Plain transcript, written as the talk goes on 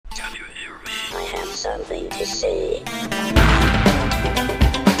something to say.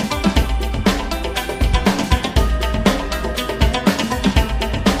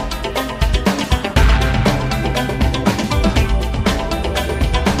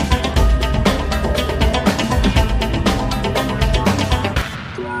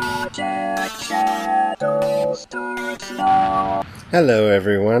 Hello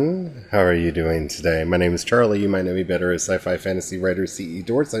everyone, how are you doing today? My name is Charlie, you might know me better as sci-fi fantasy writer C.E.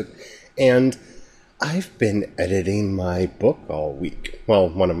 Dorset, and I've been editing my book all week. Well,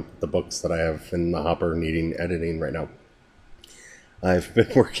 one of the books that I have in the hopper needing editing right now. I've been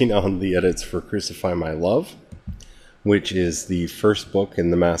working on the edits for Crucify My Love, which is the first book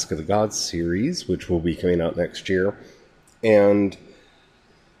in the Mask of the Gods series, which will be coming out next year, and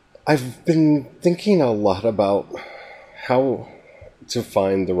I've been thinking a lot about how to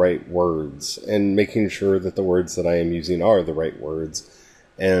find the right words and making sure that the words that I am using are the right words.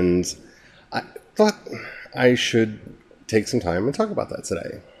 And I thought I should take some time and talk about that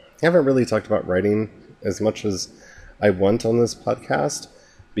today. I haven't really talked about writing as much as I want on this podcast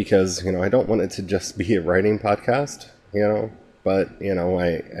because, I don't want it to just be a writing podcast, but,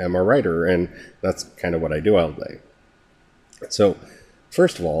 I am a writer and that's kind of what I do all day. So,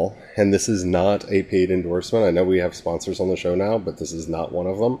 first of all, and this is not a paid endorsement. I know we have sponsors on the show now, but this is not one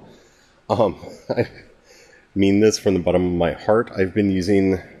of them. I mean this from the bottom of my heart. I've been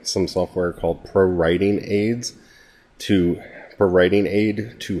using some software called ProWriting Aid to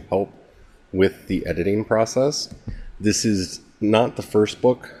help with the editing process. This is not the first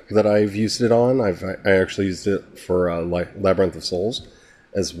book that I've used it on. I actually used it for Labyrinth of Souls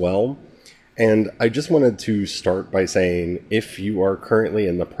as well. And I just wanted to start by saying, if you are currently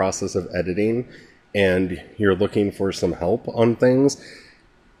in the process of editing and you're looking for some help on things,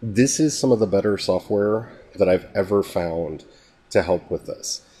 this is some of the better software that I've ever found to help with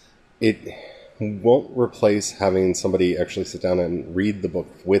this. It won't replace having somebody actually sit down and read the book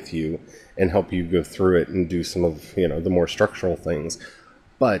with you and help you go through it and do some of, the more structural things.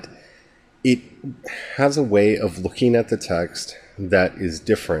 But it has a way of looking at the text that is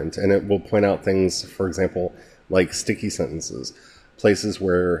different, and it will point out things, for example, like sticky sentences, places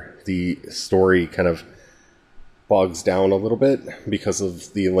where the story kind of bogs down a little bit because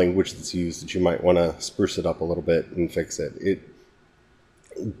of the language that's used, that you might want to spruce it up a little bit and fix it.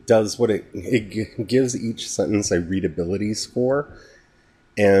 It does what it gives each sentence a readability score,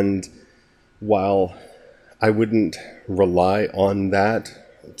 and while I wouldn't rely on that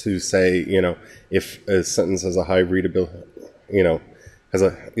to say, if a sentence has a high readability,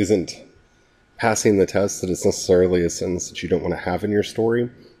 isn't passing the test, that it's necessarily a sentence that you don't want to have in your story.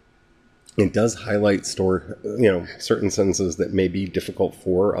 It does highlight certain sentences that may be difficult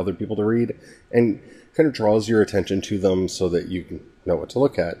for other people to read and kind of draws your attention to them so that you can know what to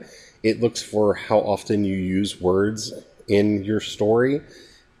look at. It looks for how often you use words in your story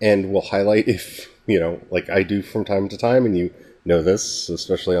and will highlight if, like I do from time to time, and you know this,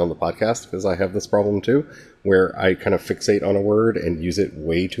 especially on the podcast, because I have this problem too, where I kind of fixate on a word and use it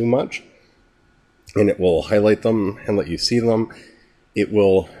way too much. And it will highlight them and let you see them. It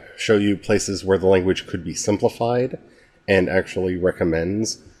will show you places where the language could be simplified and actually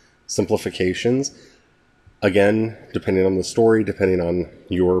recommends simplifications. Again, depending on the story, depending on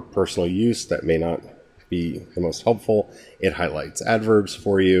your personal use, that may not be the most helpful. It highlights adverbs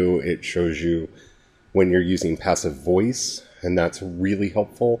for you. It shows you when you're using passive voice, and that's really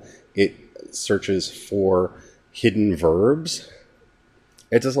helpful. It searches for hidden verbs.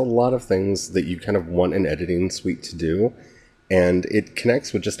 It does a lot of things that you kind of want an editing suite to do, and it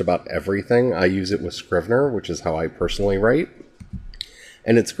connects with just about everything. I use it with Scrivener, which is how I personally write,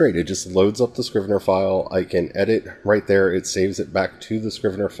 and it's great. It just loads up the Scrivener file. I can edit right there. It saves it back to the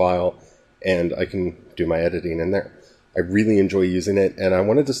Scrivener file, and I can do my editing in there. I really enjoy using it, and I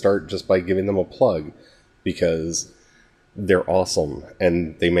wanted to start just by giving them a plug because they're awesome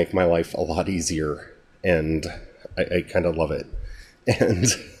and they make my life a lot easier, and I kind of love it. And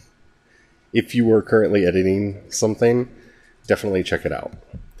if you are currently editing something, definitely check it out.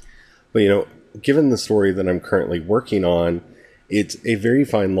 But given the story that I'm currently working on, it's a very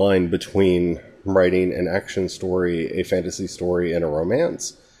fine line between writing an action story, a fantasy story, and a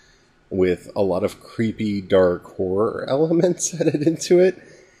romance, with a lot of creepy, dark horror elements added into it.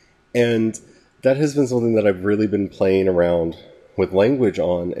 And that has been something that I've really been playing around with language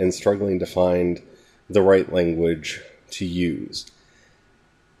on and struggling to find the right language to use.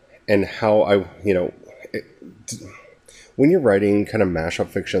 And how when you're writing kind of mashup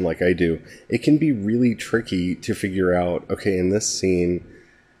fiction like I do, it can be really tricky to figure out, okay, in this scene,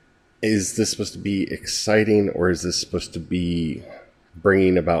 is this supposed to be exciting or is this supposed to be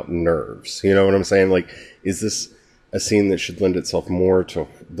bringing about nerves. You know what I'm saying? Like, is this a scene that should lend itself more to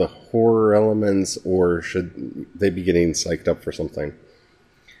the horror elements, or should they be getting psyched up for something?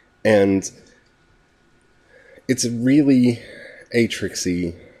 And it's really a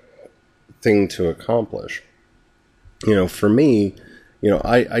tricksy thing to accomplish. You know, for me, you know,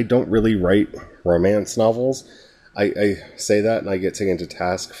 I don't really write romance novels. I say that and I get taken to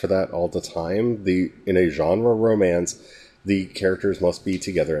task for that all the time. In a genre romance, the characters must be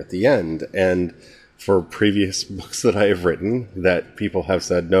together at the end. And for previous books that I have written that people have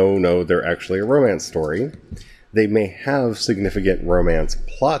said, no, they're actually a romance story. They may have significant romance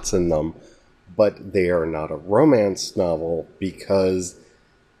plots in them, but they are not a romance novel because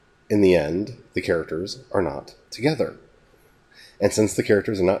in the end, the characters are not together. And since the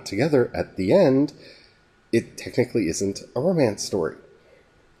characters are not together at the end, it technically isn't a romance story.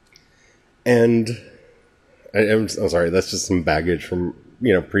 And I'm sorry, that's just some baggage from,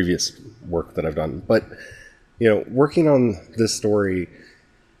 you know, previous work that I've done. But, you know, working on this story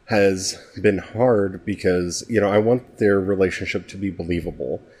has been hard because, you know, I want their relationship to be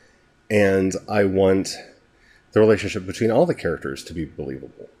believable. And I want the relationship between all the characters to be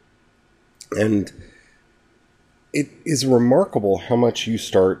believable. And it is remarkable how much you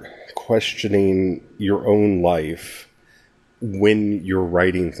start questioning your own life when you're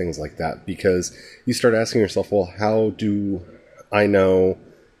writing things like that, because you start asking yourself, well, how do I know,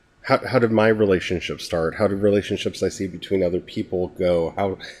 how did my relationship start? How did relationships I see between other people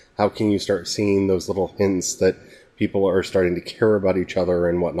go? How can you start seeing those little hints that people are starting to care about each other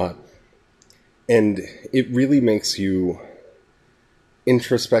and whatnot? And it really makes you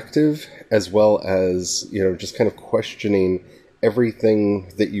introspective, as well as, you know, just kind of questioning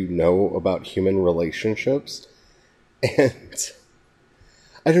everything that you know about human relationships. And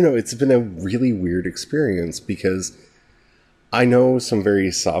I don't know, it's been a really weird experience because I know some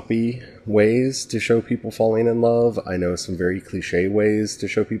very soppy ways to show people falling in love. I know some very cliche ways to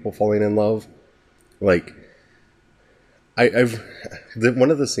show people falling in love. Like, one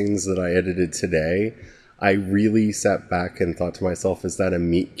of the scenes that I edited today, I really sat back and thought to myself, is that a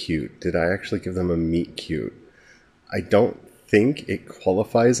meet cute? Did I actually give them a meet cute? I don't think it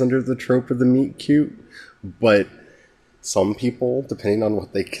qualifies under the trope of the meet cute, but some people, depending on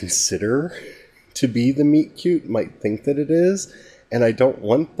what they consider to be the meet cute, might think that it is, and I don't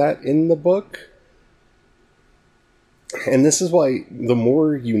want that in the book. And this is why the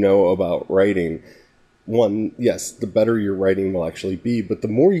more you know about writing, one, yes, the better your writing will actually be, but the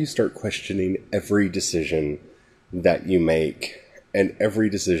more you start questioning every decision that you make and every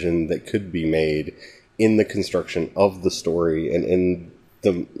decision that could be made in the construction of the story and in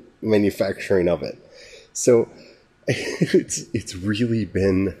the manufacturing of it. So it's really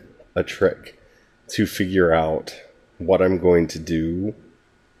been a trick to figure out what I'm going to do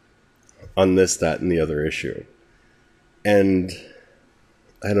on this, that, and the other issue. And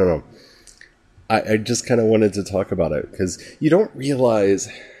I don't know. I just kind of wanted to talk about it because you don't realize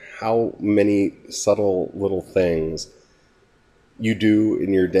how many subtle little things you do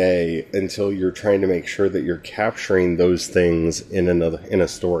in your day until you're trying to make sure that you're capturing those things in a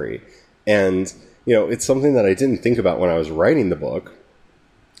story. And, you know, it's something that I didn't think about when I was writing the book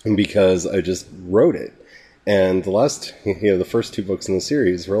because I just wrote it. And the first two books in the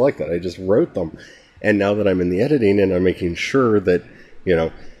series were like that. I just wrote them. And now that I'm in the editing and I'm making sure that, you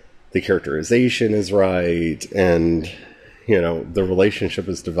know, the characterization is right, and, you know, the relationship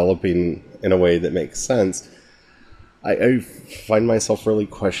is developing in a way that makes sense, I find myself really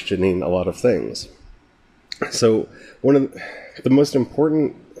questioning a lot of things. So one of the most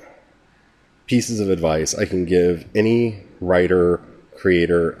important pieces of advice I can give any writer,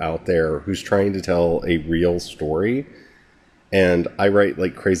 creator out there who's trying to tell a real story, and I write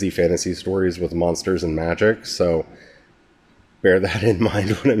like crazy fantasy stories with monsters and magic, so bear that in mind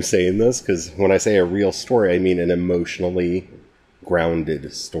when I'm saying this, because when I say a real story, I mean an emotionally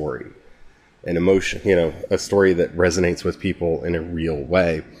grounded story. A story that resonates with people in a real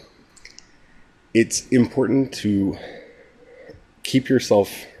way. It's important to keep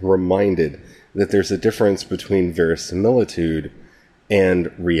yourself reminded that there's a difference between verisimilitude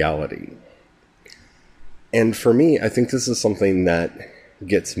and reality. And for me, I think this is something that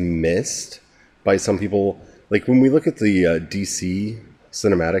gets missed by some people. Like, when we look at the DC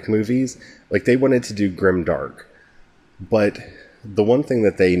cinematic movies, like, they wanted to do grimdark. But the one thing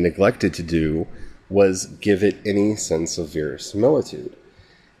that they neglected to do was give it any sense of verisimilitude.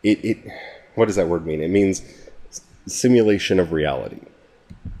 What does that word mean? It means simulation of reality.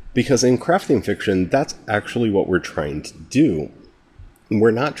 Because in crafting fiction, that's actually what we're trying to do.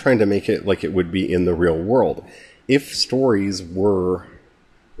 We're not trying to make it like it would be in the real world. if stories were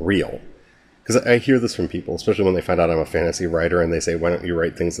real, because I hear this from people, especially when they find out I'm a fantasy writer and they say, why don't you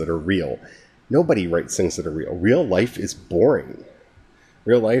write things that are real? Nobody writes things that are real. Real life is boring.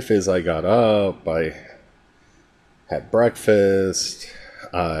 Real life is I got up, I had breakfast,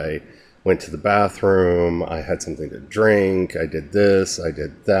 I went to the bathroom, I had something to drink, I did this, I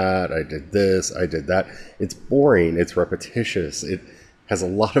did that, I did this, I did that. It's boring, it's repetitious, it has a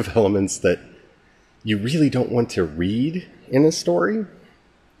lot of elements that you really don't want to read in a story.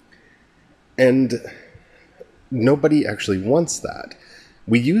 And nobody actually wants that.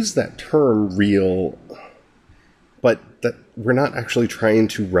 We use that term real, but that we're not actually trying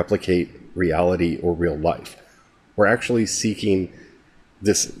to replicate reality or real life. We're actually seeking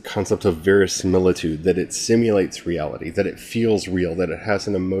this concept of verisimilitude, that it simulates reality, that it feels real, that it has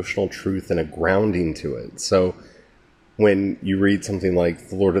an emotional truth and a grounding to it. So when you read something like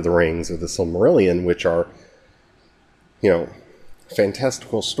The Lord of the Rings or The Silmarillion, which are,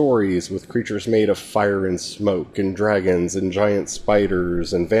 fantastical stories with creatures made of fire and smoke and dragons and giant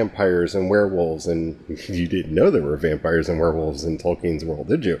spiders and vampires and werewolves, and you didn't know there were vampires and werewolves in Tolkien's world,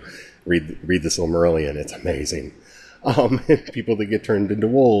 did you? Read the Silmarillion, it's amazing. People that get turned into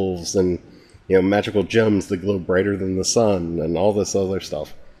wolves and magical gems that glow brighter than the sun and all this other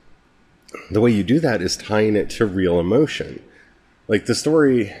stuff. The way you do that is tying it to real emotion. Like the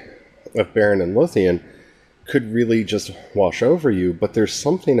story of Beren and Luthien could really just wash over you, but there's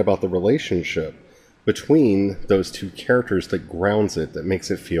something about the relationship between those two characters that grounds it, that makes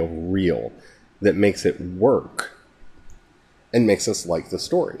it feel real, that makes it work, and makes us like the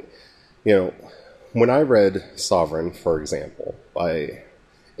story. When I read Sovereign, for example, by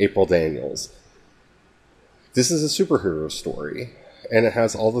April Daniels, this is a superhero story, and it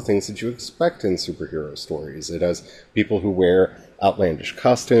has all the things that you expect in superhero stories. It has people who wear outlandish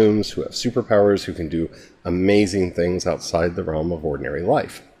costumes, who have superpowers, who can do amazing things outside the realm of ordinary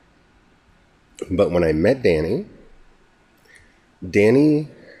life. But when I met Danny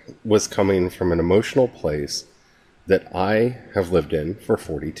was coming from an emotional place that I have lived in for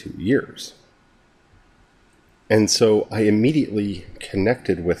 42 years. And so I immediately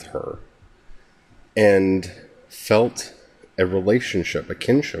connected with her and felt a relationship, a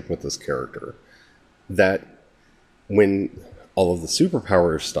kinship with this character, that when all of the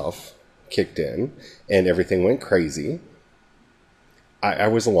superpower stuff kicked in and everything went crazy, I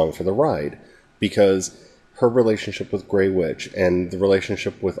was along for the ride, because her relationship with Grey Witch and the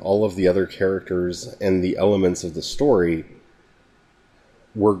relationship with all of the other characters and the elements of the story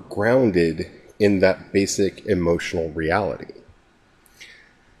were grounded in that basic emotional reality.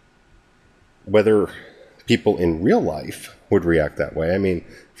 Whether people in real life would react that way, I mean,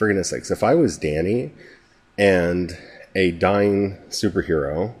 for goodness sakes, if I was Danny and a dying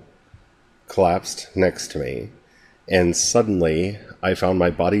superhero collapsed next to me, and suddenly I found my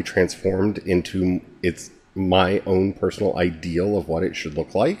body transformed into my own personal ideal of what it should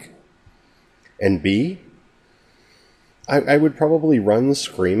look like and be, I would probably run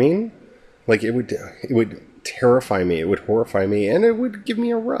screaming. Like, it would terrify me, it would horrify me, and it would give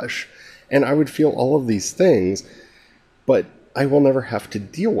me a rush. And I would feel all of these things, but I will never have to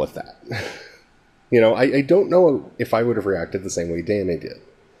deal with that. I don't know if I would have reacted the same way Danny did.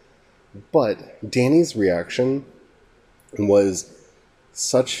 But Danny's reaction was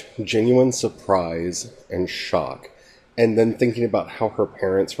such genuine surprise and shock. And then thinking about how her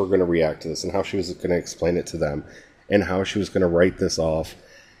parents were going to react to this and how she was going to explain it to them and how she was going to write this off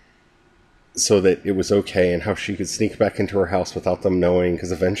so that it was okay, and how she could sneak back into her house without them knowing,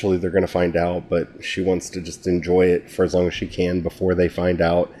 because eventually they're going to find out, but she wants to just enjoy it for as long as she can before they find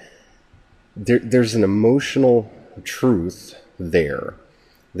out. There's an emotional truth there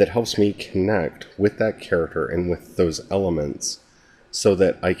that helps me connect with that character and with those elements so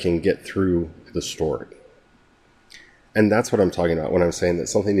that I can get through the story. And that's what I'm talking about when I'm saying that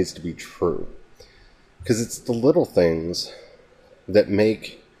something needs to be true. Because it's the little things that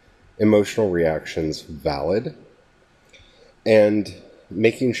make emotional reactions valid, and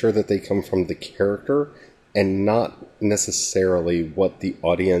making sure that they come from the character and not necessarily what the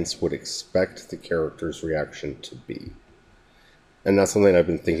audience would expect the character's reaction to be. And that's something I've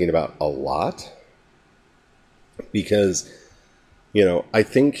been thinking about a lot, because, I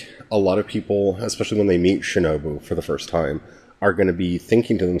think a lot of people, especially when they meet Shinobu for the first time, are going to be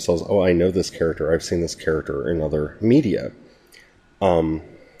thinking to themselves, oh, I know this character, I've seen this character in other media.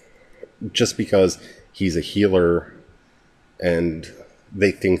 Just because he's a healer and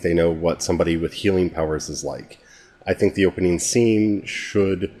they think they know what somebody with healing powers is like. I think the opening scene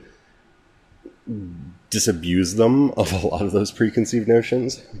should disabuse them of a lot of those preconceived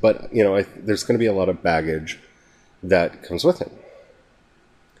notions. But, there's going to be a lot of baggage that comes with him.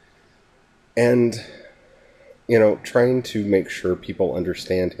 And, you know, trying to make sure people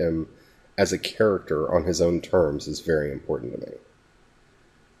understand him as a character on his own terms is very important to me.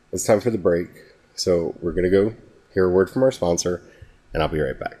 It's time for the break, so we're going to go hear a word from our sponsor, and I'll be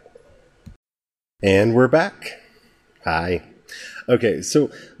right back. And we're back. Hi. Okay, so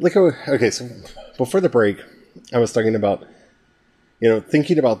before the break, I was talking about, you know,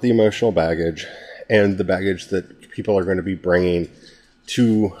 thinking about the emotional baggage and the baggage that people are going to be bringing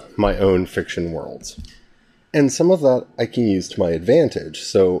to my own fiction worlds. And some of that I can use to my advantage.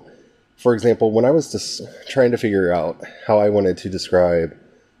 So, for example, when I was just trying to figure out how I wanted to describe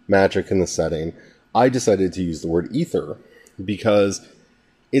magic in the setting, I decided to use the word ether because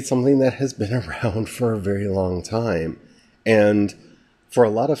it's something that has been around for a very long time. And for a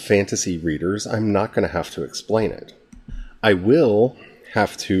lot of fantasy readers, I'm not going to have to explain it. I will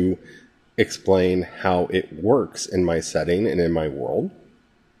have to explain how it works in my setting and in my world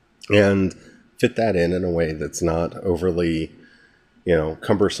and fit that in a way that's not overly, you know,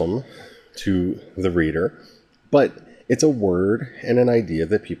 cumbersome to the reader. But it's a word and an idea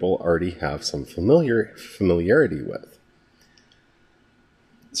that people already have some familiarity with.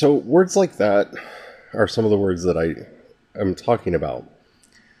 So words like that are some of the words that I'm talking about.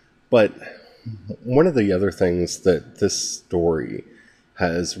 But one of the other things that this story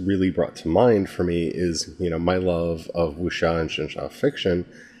has really brought to mind for me is, you know, my love of wuxia and xianxia fiction,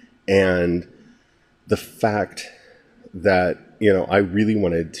 and the fact that, you know, I really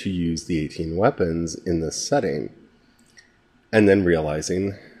wanted to use the 18 weapons in this setting, and then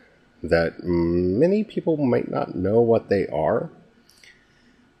realizing that many people might not know what they are,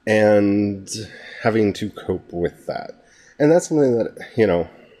 and having to cope with that. And that's something that, you know,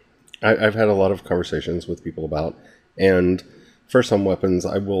 I've had a lot of conversations with people about, and for some weapons,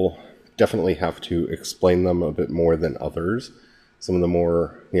 I will definitely have to explain them a bit more than others. Some of the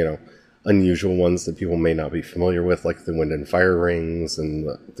more, you know, unusual ones that people may not be familiar with, like the wind and fire rings and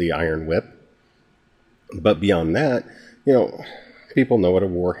the iron whip. But beyond that, you know, people know what a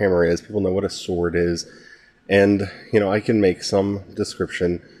warhammer is, people know what a sword is, and, you know, I can make some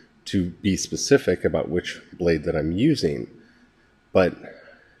description to be specific about which blade that I'm using. But,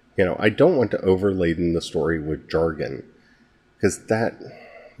 you know, I don't want to overladen the story with jargon, because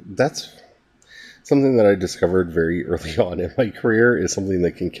that's something that I discovered very early on in my career is something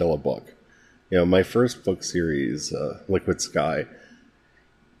that can kill a book. You know, my first book series, Liquid Sky,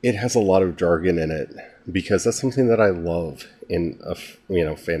 it has a lot of jargon in it because that's something that I love in a, you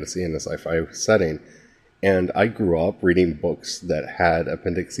know, fantasy and a sci-fi setting. And I grew up reading books that had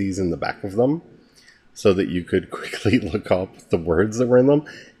appendices in the back of them so that you could quickly look up the words that were in them.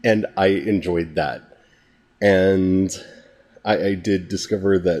 And I enjoyed that. And I did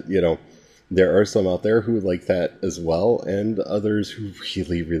discover that, you know, there are some out there who like that as well, and others who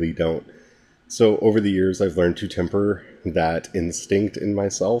really, really don't. So over the years, I've learned to temper that instinct in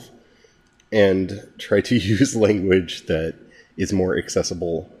myself and try to use language that is more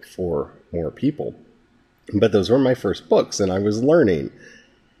accessible for more people. But those were my first books, and I was learning.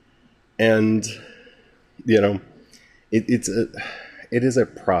 And, you know, it is a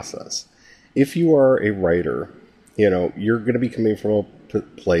process. If you are a writer, you know, you're going to be coming from a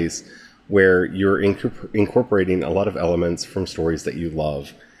place where you're incorporating a lot of elements from stories that you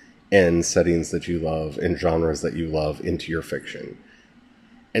love and settings that you love and genres that you love into your fiction.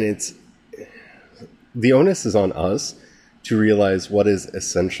 And the onus is on us to realize what is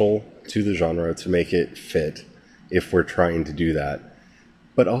essential to the genre to make it fit if we're trying to do that,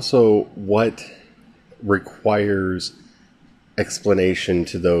 but also what requires explanation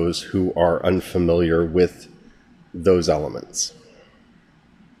to those who are unfamiliar with those elements.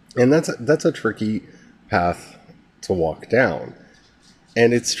 And that's a tricky path to walk down.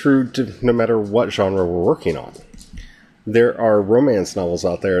 And it's true to no matter what genre we're working on. There are romance novels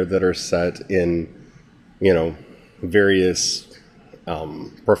out there that are set in, you know, various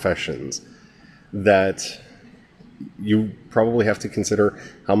professions that you probably have to consider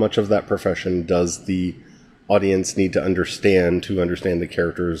how much of that profession does the audience need to understand the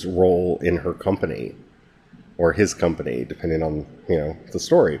character's role in her company or his company, depending on, you know, the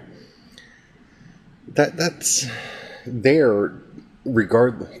story. That's there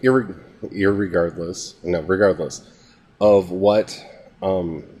regardless of what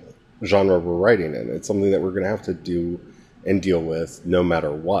genre we're writing in. It's something that we're going to have to do and deal with no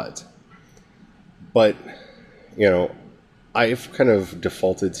matter what. But, you know, I've kind of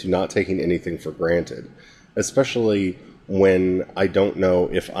defaulted to not taking anything for granted, especially when I don't know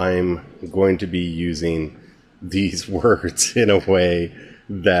if I'm going to be using these words in a way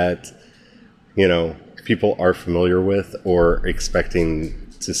that, you know, people are familiar with or expecting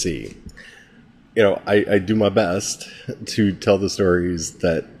to see. You know, I do my best to tell the stories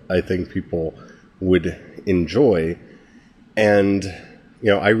that I think people would enjoy. And,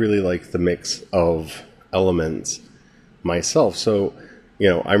 you know, I really like the mix of elements myself. So, you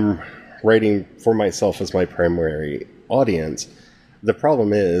know, I'm writing for myself as my primary audience. The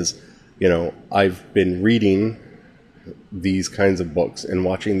problem is, you know, I've been reading these kinds of books and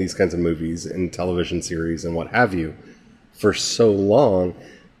watching these kinds of movies and television series and what have you for so long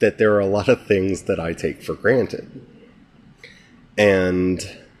that there are a lot of things that I take for granted. And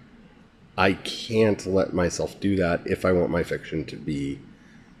I can't let myself do that if I want my fiction to be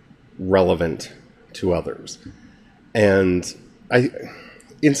relevant to others. And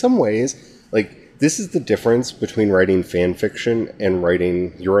in some ways, like, this is the difference between writing fan fiction and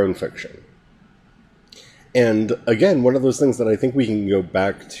writing your own fiction. And again, one of those things that I think we can go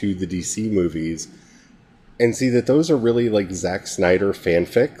back to the DC movies and see that those are really like Zack Snyder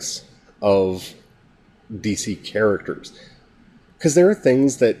fanfics of DC characters. Because there are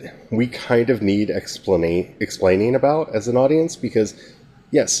things that we kind of need explaining about as an audience, because,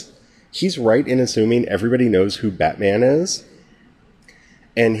 yes, he's right in assuming everybody knows who Batman is.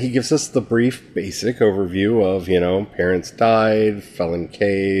 And he gives us the brief, basic overview of, you know, parents died, fell in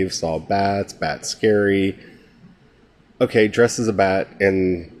cave, saw bats, bat scary. Okay, dress as a bat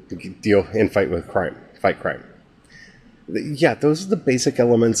and deal and fight crime. Yeah, those are the basic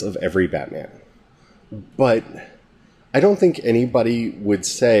elements of every Batman. But I don't think anybody would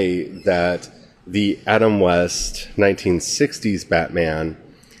say that the Adam West 1960s Batman,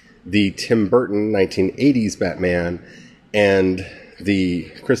 the Tim Burton 1980s Batman, and the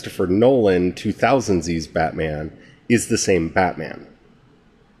Christopher Nolan 2000s Batman is the same Batman.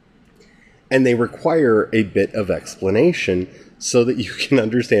 And they require a bit of explanation so that you can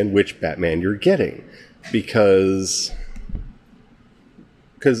understand which Batman you're getting. Because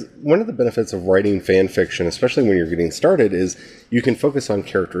one of the benefits of writing fan fiction, especially when you're getting started, is you can focus on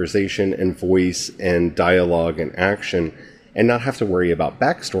characterization and voice and dialogue and action and not have to worry about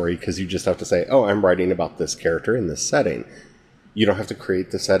backstory, because you just have to say, oh, I'm writing about this character in this setting. You don't have to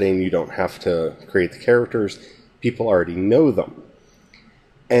create the setting. You don't have to create the characters. People already know them.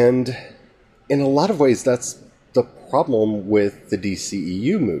 And in a lot of ways, that's the problem with the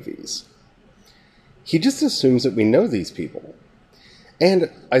DCEU movies. He just assumes that we know these people. And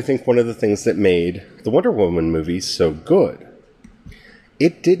I think one of the things that made the Wonder Woman movie so good,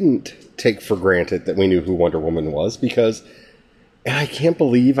 it didn't take for granted that we knew who Wonder Woman was, because, and I can't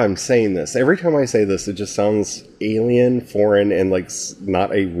believe I'm saying this. Every time I say this, it just sounds alien, foreign, and like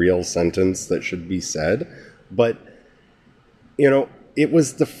not a real sentence that should be said. But, you know, it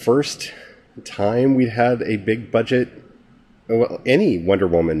was the first time we'd had a big budget, well, any Wonder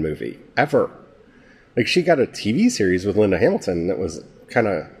Woman movie ever. Like, she got a TV series with Linda Hamilton that was kind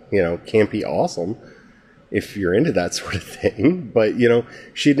of, you know, campy awesome, if you're into that sort of thing. But, you know,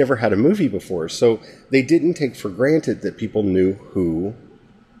 she'd never had a movie before. So they didn't take for granted that people knew who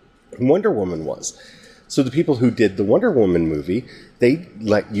Wonder Woman was. So the people who did the Wonder Woman movie, they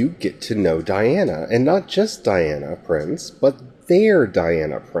let you get to know Diana. And not just Diana Prince, but their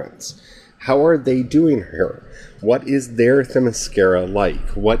Diana Prince. How are they doing her? What is their Themyscira like?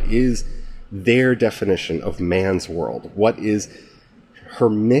 What is their definition of man's world? What is her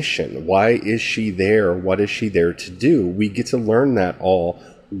mission? Why is she there? What is she there to do? We get to learn that all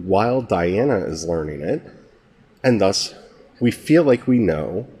while Diana is learning it. And thus, we feel like we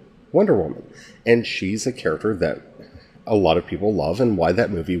know Wonder Woman. And she's a character that a lot of people love, and why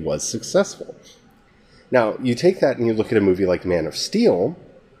that movie was successful. Now, you take that and you look at a movie like Man of Steel,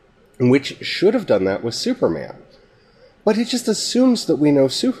 which should have done that with Superman. But it just assumes that we know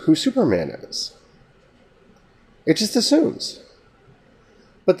who Superman is. It just assumes.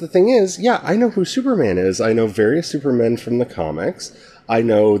 But the thing is, yeah, I know who Superman is. I know various Supermen from the comics. I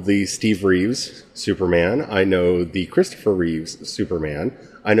know the Steve Reeves Superman. I know the Christopher Reeves Superman.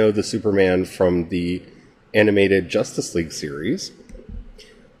 I know the Superman from the animated Justice League series,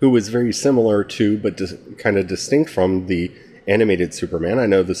 who was very similar to, but kind of distinct from, the animated Superman. I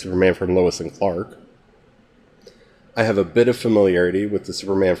know the Superman from Lois and Clark. I have a bit of familiarity with the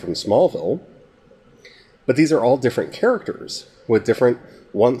Superman from Smallville. But these are all different characters with different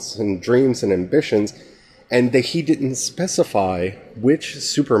wants and dreams and ambitions. And he didn't specify which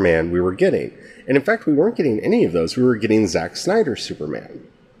Superman we were getting. And in fact, we weren't getting any of those. We were getting Zack Snyder's Superman.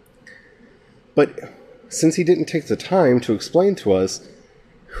 But since he didn't take the time to explain to us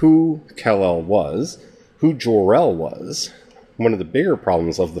who Kal-El was, who Jor-El was, one of the bigger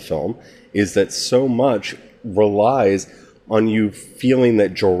problems of the film is that so much relies on you feeling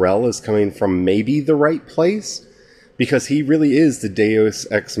that Jor-El is coming from maybe the right place, because he really is the Deus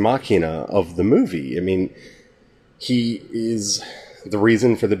Ex Machina of the movie. I mean, he is the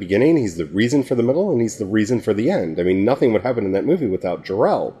reason for the beginning, he's the reason for the middle, and he's the reason for the end. I mean, nothing would happen in that movie without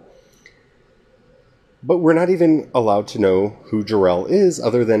Jor-El. But we're not even allowed to know who Jor-El is,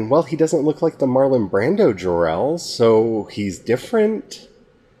 other than, well, he doesn't look like the Marlon Brando Jor-El, so he's different,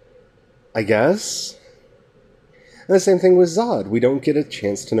 I guess. And the same thing with Zod. We don't get a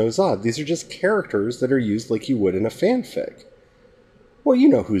chance to know Zod. These are just characters that are used like you would in a fanfic. Well, you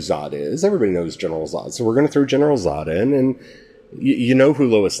know who Zod is. Everybody knows General Zod. So we're going to throw General Zod in, and you know who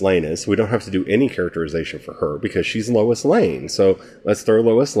Lois Lane is. So we don't have to do any characterization for her, because she's Lois Lane. So let's throw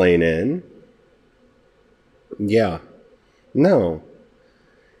Lois Lane in. Yeah. No.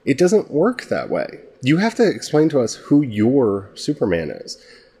 It doesn't work that way. You have to explain to us who your Superman is.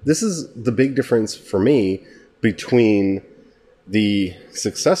 This is the big difference for me between the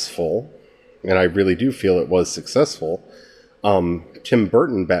successful, and I really do feel it was successful, Tim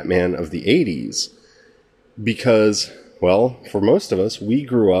Burton Batman of the 80s. Because, well, for most of us, we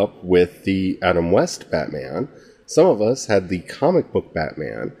grew up with the Adam West Batman. Some of us had the comic book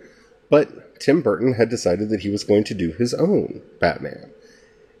Batman. But Tim Burton had decided that he was going to do his own Batman.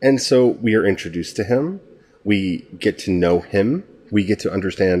 And so we are introduced to him. We get to know him. We get to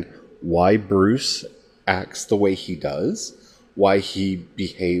understand why Bruce acts the way he does, why he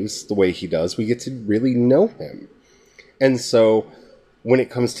behaves the way he does. We get to really know him. And so when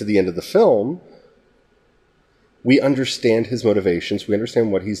it comes to the end of the film, we understand his motivations, we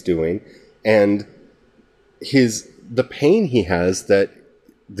understand what he's doing, and the pain he has, that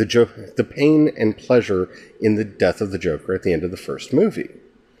the pain and pleasure in the death of the Joker at the end of the first movie.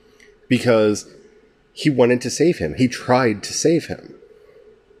 Because he wanted to save him. He tried to save him.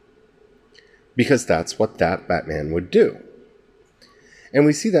 Because that's what that Batman would do. And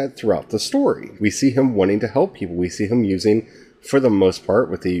we see that throughout the story. We see him wanting to help people. We see him using, for the most part,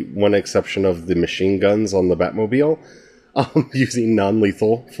 with the one exception of the machine guns on the Batmobile, using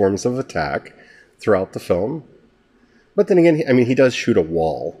non-lethal forms of attack throughout the film. But then again, I mean, he does shoot a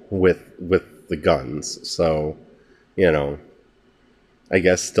wall with the guns. So, I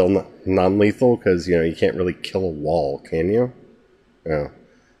guess still non-lethal, because, you can't really kill a wall, can you? Yeah.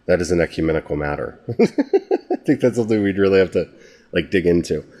 That is an ecumenical matter. I think that's something we'd really have to, dig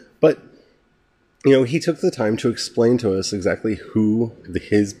into. But, he took the time to explain to us exactly who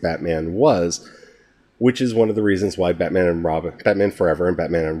his Batman was, which is one of the reasons why Batman Forever and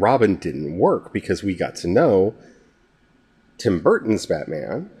Batman and Robin didn't work, because we got to know Tim Burton's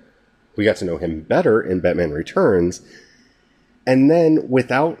Batman. We got to know him better in Batman Returns. And then,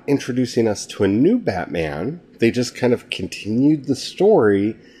 without introducing us to a new Batman, they just kind of continued the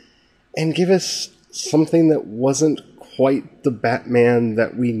story and give us something that wasn't quite the Batman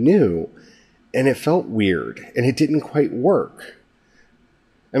that we knew. And it felt weird, and it didn't quite work.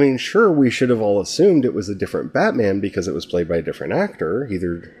 I mean, sure, we should have all assumed it was a different Batman because it was played by a different actor,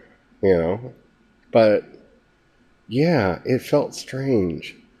 but yeah, it felt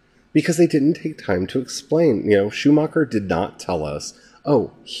strange. Because they didn't take time to explain. Schumacher did not tell us,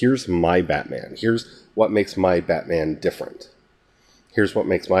 oh, here's my Batman. Here's what makes my Batman different. Here's what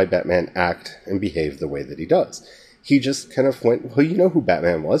makes my Batman act and behave the way that he does. He just kind of went, well, you know who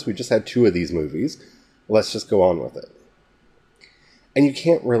Batman was. We just had 2 of these movies. Let's just go on with it. And you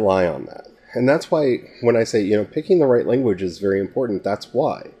can't rely on that. And that's why when I say, picking the right language is very important, that's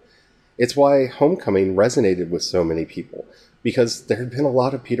why. It's why Homecoming resonated with so many people. Because there had been a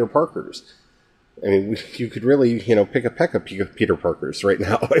lot of Peter Parkers. I mean, you could really, pick a peck of Peter Parkers right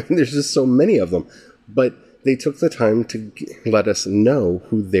now. I mean, there's just so many of them. But they took the time to let us know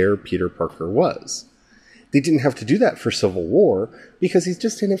who their Peter Parker was. They didn't have to do that for Civil War, because he's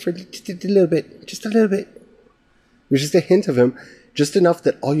just in it for just a little bit. There's just a hint of him, just enough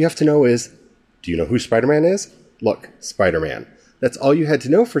that all you have to know is, do you know who Spider-Man is? Look, Spider-Man. That's all you had to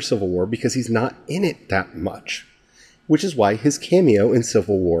know for Civil War, because he's not in it that much. Which is why his cameo in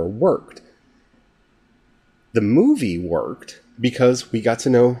Civil War worked. The movie worked because we got to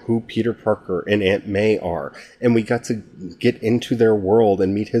know who Peter Parker and Aunt May are. And we got to get into their world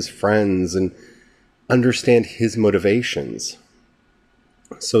and meet his friends and understand his motivations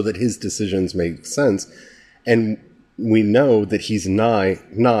so that his decisions make sense. And we know that he's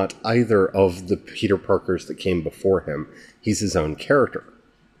not either of the Peter Parkers that came before him. He's his own character.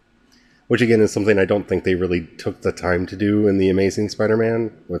 Which, again, is something I don't think they really took the time to do in The Amazing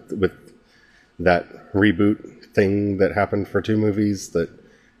Spider-Man with that reboot thing that happened for 2 movies.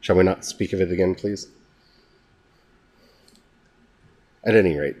 Shall we not speak of it again, please? At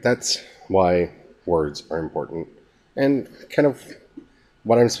any rate, that's why words are important. and kind of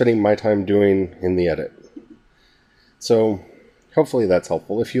what I'm spending my time doing in the edit. So hopefully that's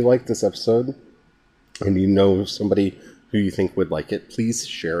helpful. If you like this episode and you know somebody who you think would like it, please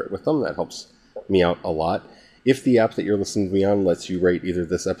share it with them. That helps me out a lot. If the app that you're listening to me on lets you rate either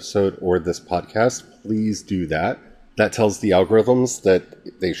this episode or this podcast, please do that. That tells the algorithms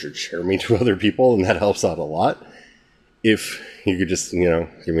that they should share me to other people, and that helps out a lot. If you could just,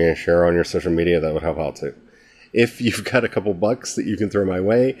 give me a share on your social media, that would help out too. If you've got a couple bucks that you can throw my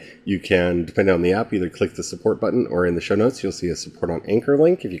way, you can, depending on the app, either click the support button or in the show notes, you'll see a support on Anchor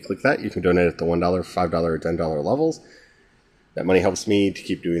link. If you click that, you can donate at the $1, $5, or $10 levels. That money helps me to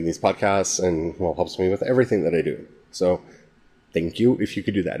keep doing these podcasts and, helps me with everything that I do. So thank you if you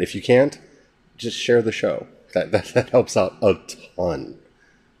could do that. If you can't, just share the show. That helps out a ton.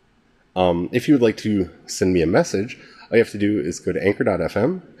 If you would like to send me a message, all you have to do is go to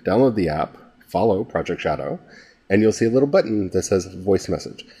anchor.fm, download the app, follow Project Shadow, and you'll see a little button that says voice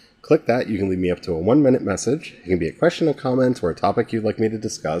message. Click that. You can leave me up to a 1-minute message. It can be a question, a comment, or a topic you'd like me to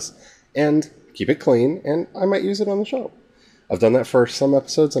discuss, and keep it clean, and I might use it on the show. I've done that for some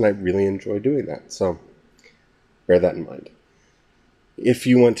episodes, and I really enjoy doing that, so bear that in mind. If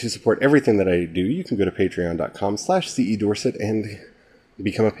you want to support everything that I do, you can go to patreon.com/CEDorset and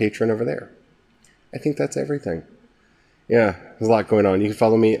become a patron over there. I think that's everything. Yeah, there's a lot going on. You can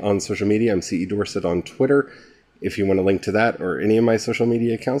follow me on social media. I'm CE Dorset on Twitter. If you want a link to that or any of my social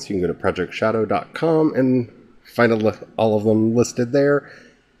media accounts, you can go to projectshadow.com and find all of them listed there.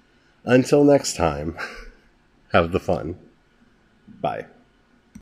 Until next time, have the fun. Bye.